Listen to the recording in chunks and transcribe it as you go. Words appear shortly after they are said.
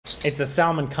It's a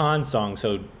Salman Khan song,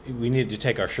 so we needed to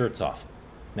take our shirts off.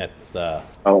 That's Oh,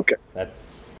 okay. That's.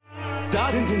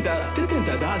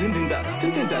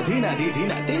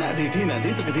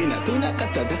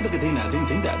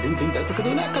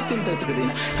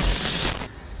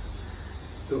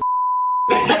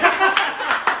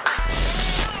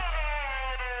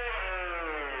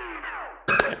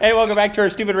 Hey, welcome back to our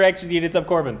stupid reactions. It's up,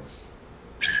 Corbin.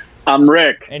 I'm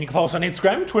Rick. And you can follow us on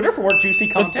Instagram and Twitter for more juicy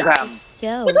content. It's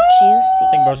so juicy.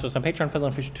 Thank you both on Patreon, Fiddle,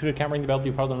 and Official Twitter account, ring the bell to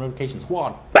be part of the notification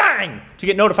squad. Bang! To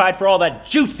get notified for all that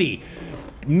juicy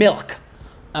milk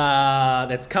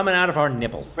that's coming out of our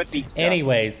nipples.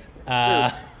 Anyways,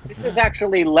 this is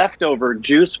actually leftover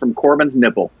juice from Corbin's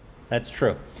nipple. That's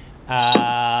true.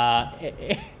 And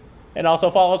also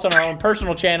follow us on our own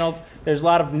personal channels. There's a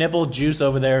lot of nipple juice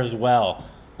over there as well.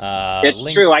 It's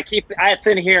links, true. It's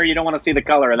in here. You don't want to see the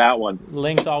color of that one.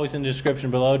 Links always in the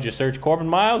description below. Just search Corbin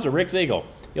Miles or Rick Ziegel.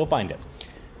 You'll find it.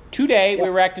 Today,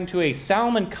 we're reacting to a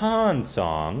Salman Khan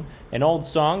song. An old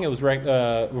song. It was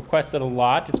requested a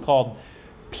lot. It's called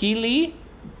Pehli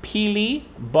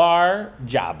Baar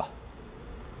Jab.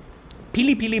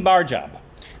 Pehli Baar Jab.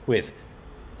 With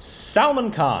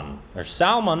Salman Khan. Or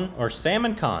Salman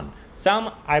Khan.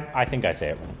 I think I say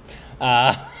it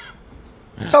wrong.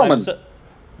 Salman.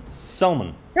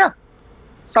 Salman. Yeah.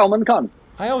 Salman Khan.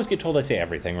 I always get told I say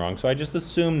everything wrong, so I just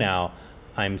assume now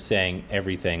I'm saying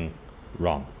everything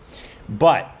wrong.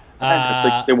 But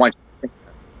They want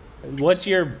what's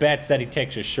your bets that he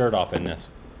takes his shirt off in this?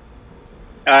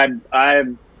 how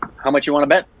much you want to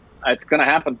bet? It's gonna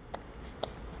happen.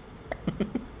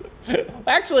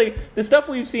 Actually, the stuff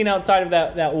we've seen outside of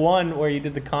that one where you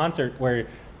did the concert where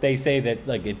they say that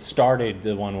like it started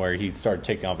the one where he started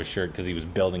taking off his shirt because he was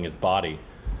building his body.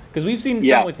 Because we've seen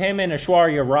some with him and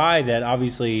Aishwarya Rai that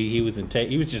obviously he was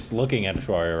just looking at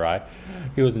Aishwarya Rai.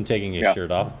 He wasn't taking his shirt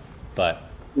off, but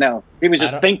no, he was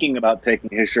just thinking about taking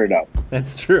his shirt off.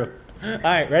 That's true. All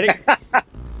right, ready?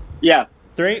 Yeah.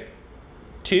 3,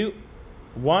 2,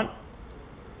 1.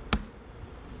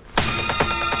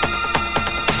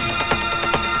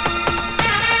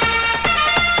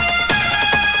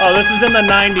 Oh, this is in the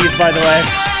 90s, by the way.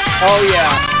 Oh yeah.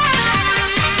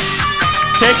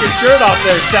 Take your shirt off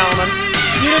there, Salman.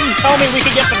 You didn't tell me we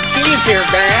could get some cheese here,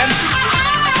 Dad.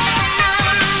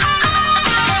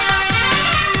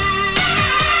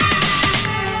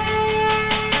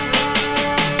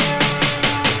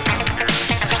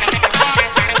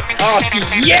 Oh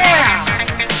yeah!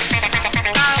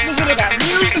 Listen to that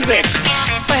music.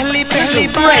 पहली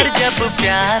बार जब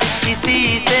प्यार किसी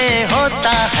से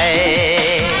होता है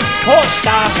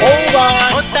होता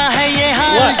है ये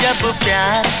हाल जब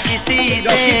प्यार किसी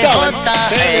से होता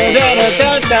है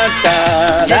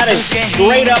That is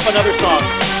straight up another song.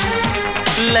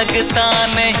 लगता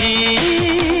नहीं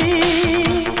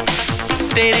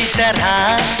तेरी तरह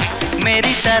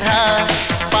मेरी तरह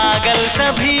पागल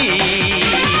सभी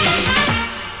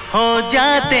हो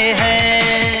जाते हैं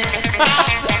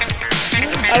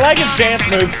I like his dance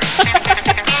moves.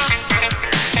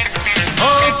 ओ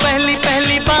पहली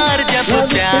बार जब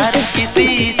प्यार किसी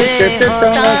से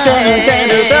होता है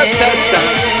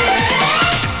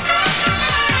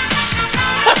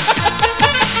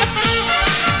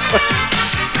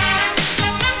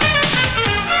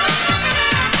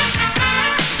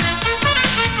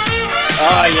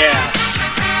Oh yeah,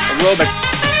 aerobics.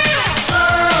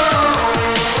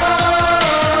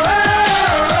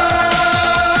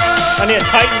 I need to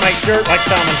tighten my shirt like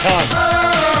Salman Khan.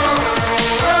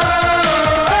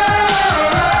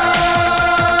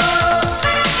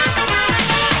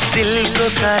 दिल को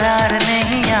करार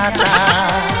नहीं आता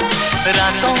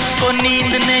रातों को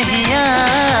नींद नहीं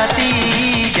आती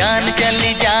जान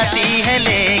चली जाती है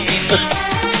लेकिन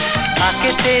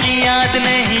आके तेरी याद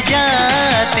नहीं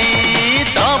जाती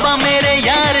तौबा मेरे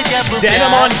यार जब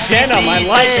Denim on denim, I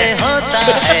like it. होता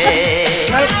है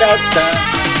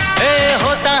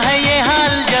होता है ये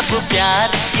हाल जब प्यार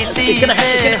किसी से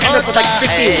होता है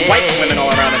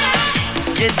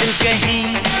ये दिल कहीं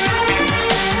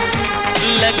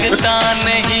लगता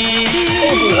नहीं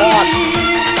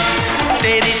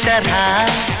तेरी तरह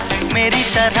मेरी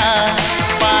तरह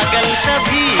पागल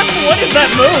सभी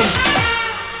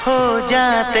हो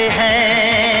जाते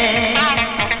हैं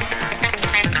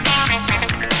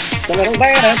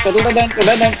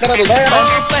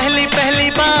पहली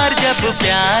बार जब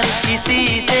प्यार किसी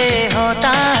से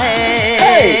होता है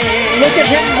Look at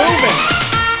him moving.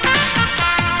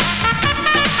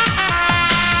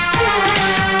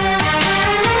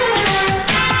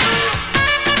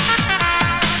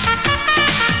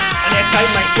 I need to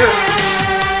tighten my shirt.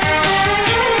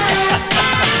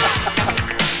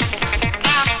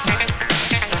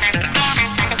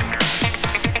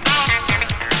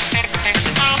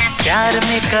 प्यार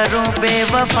में करूं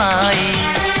बेवफाई,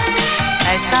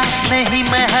 ऐसा नहीं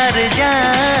मैं हर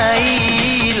जाई।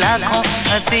 लाखों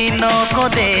हसीनों को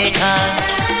देखा,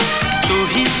 तू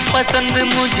ही पसंद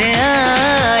मुझे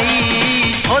आई।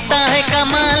 होता है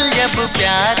कमाल जब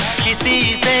प्यार किसी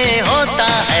से होता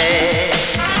है,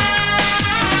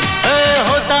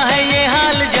 होता है ये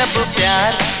हाल जब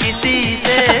प्यार किसी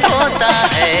से होता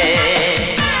है।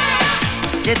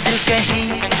 ये दिल कहीं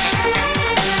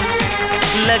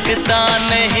लगता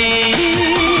नहीं,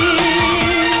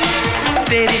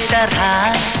 तेरी तरह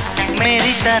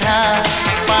मेरी तरह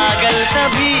पागल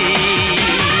सभी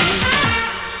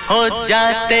हो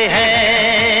जाते हैं।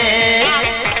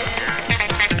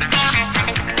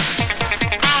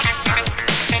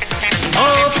 ओ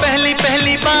पहली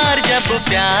पहली बार जब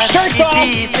प्यार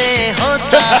किसी से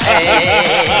होता है,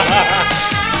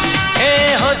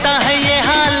 होता है ये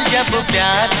हाल जब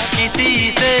प्यार किसी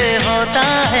से होता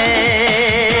है।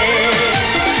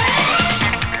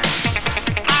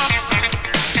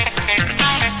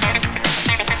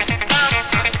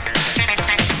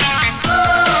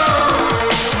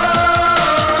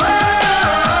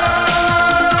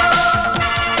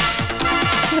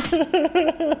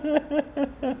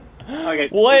 Okay,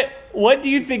 so What do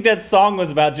you think that song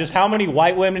was about? Just how many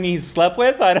white women he slept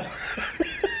with? I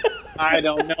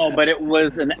don't know, but it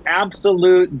was an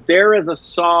absolute. There is a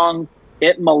song.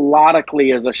 It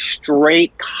melodically is a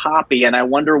straight copy, and I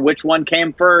wonder which one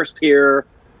came first here.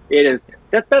 It is.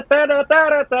 That's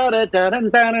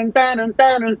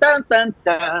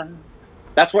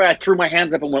where I threw my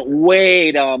hands up and went,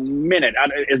 "Wait a minute!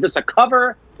 Is this a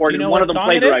cover, or did one of them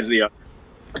plagiarize the other?"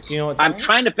 You know what? I'm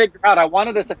trying to figure out. I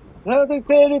wanted to say. It's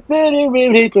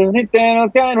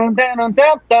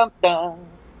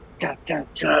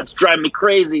driving me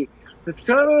crazy. It's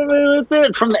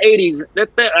from the 80s.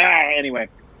 Anyway.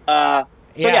 So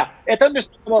yeah, it's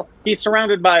understandable. He's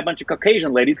surrounded by a bunch of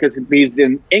Caucasian ladies because he's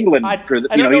in England. I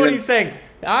don't know what he's saying.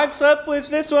 I've slept with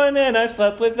this one and I've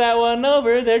slept with that one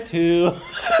over there too.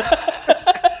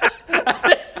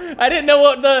 I didn't know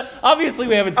what the. Obviously,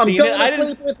 we haven't seen it. I'm gonna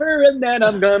sleep with her, and then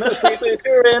I'm gonna sleep with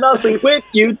her, and I'll sleep with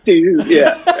you too.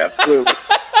 Yeah, absolutely.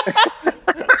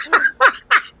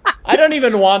 I don't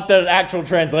even want the actual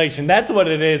translation. That's what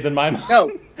it is in my mind.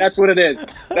 No, that's what it is.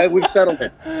 We've settled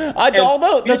it.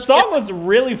 Although the song was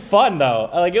really fun, though.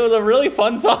 Like, it was a really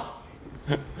fun song.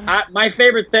 My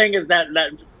favorite thing is that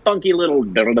funky little.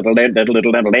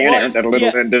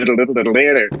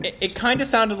 It kind of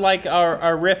sounded like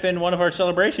our riff in one of our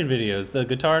celebration videos. The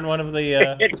guitar in one of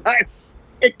the. It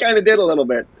kind of did a little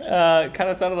bit. It kind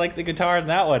of sounded like the guitar in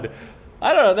that one.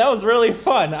 I don't know. That was really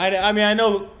fun. I mean, I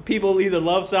know people either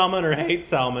love Salman or hate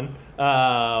Salman,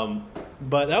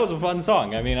 but that was a fun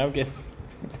song. I mean, I'm getting.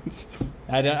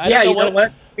 I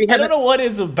don't know what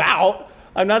it's about.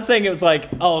 I'm not saying it was like,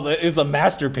 oh, it was a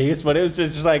masterpiece, but it was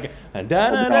just like, da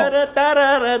da da da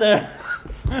da da.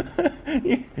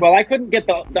 Well, I couldn't get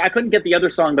the other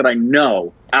song that I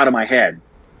know out of my head,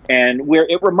 and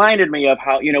it reminded me of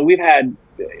how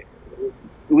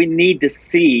we need to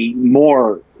see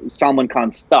more Salman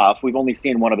Khan stuff. We've only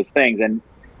seen one of his things, and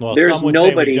there's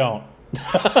nobody. Don't.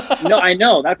 No, I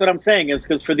know. That's what I'm saying. Is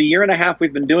because for the year and a half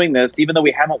we've been doing this, even though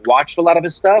we haven't watched a lot of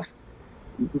his stuff,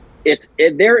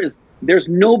 there's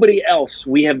nobody else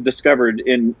we have discovered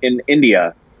in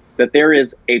India that there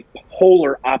is a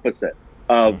polar opposite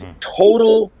of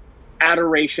total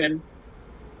adoration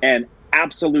and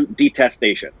absolute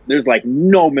detestation. There's like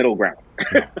no middle ground.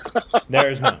 No,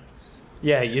 there's none.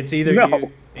 Yeah, it's either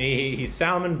he's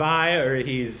Salman Bhai or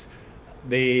he's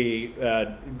the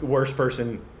worst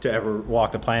person to ever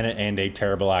walk the planet and a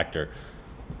terrible actor.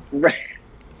 Right.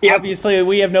 Yep. Obviously,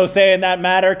 we have no say in that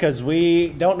matter because we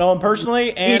don't know him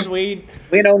personally, and we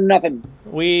know nothing.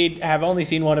 We have only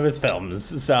seen one of his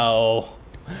films, so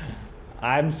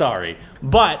I'm sorry.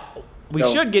 But we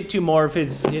should get to more of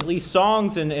his, at least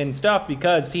songs and stuff,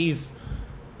 because he's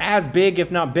as big,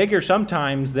 if not bigger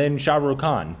sometimes, than Shah Rukh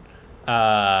Khan.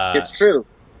 It's true.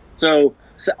 So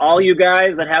all you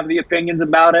guys that have the opinions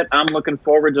about it, I'm looking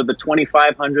forward to the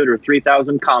 2,500 or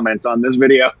 3,000 comments on this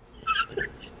video.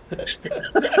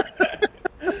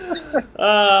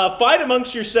 Fight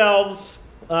amongst yourselves.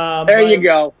 There you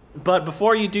go. But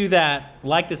before you do that,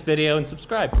 like this video and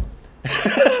subscribe.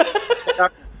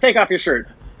 Take off your shirt.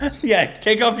 Yeah,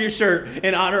 take off your shirt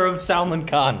in honor of Salman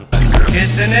Khan.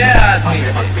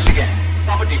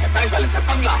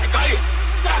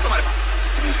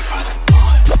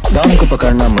 दाम को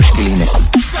पकड़ना मुश्किल ही नहीं,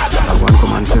 भगवान को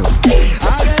मानते हो?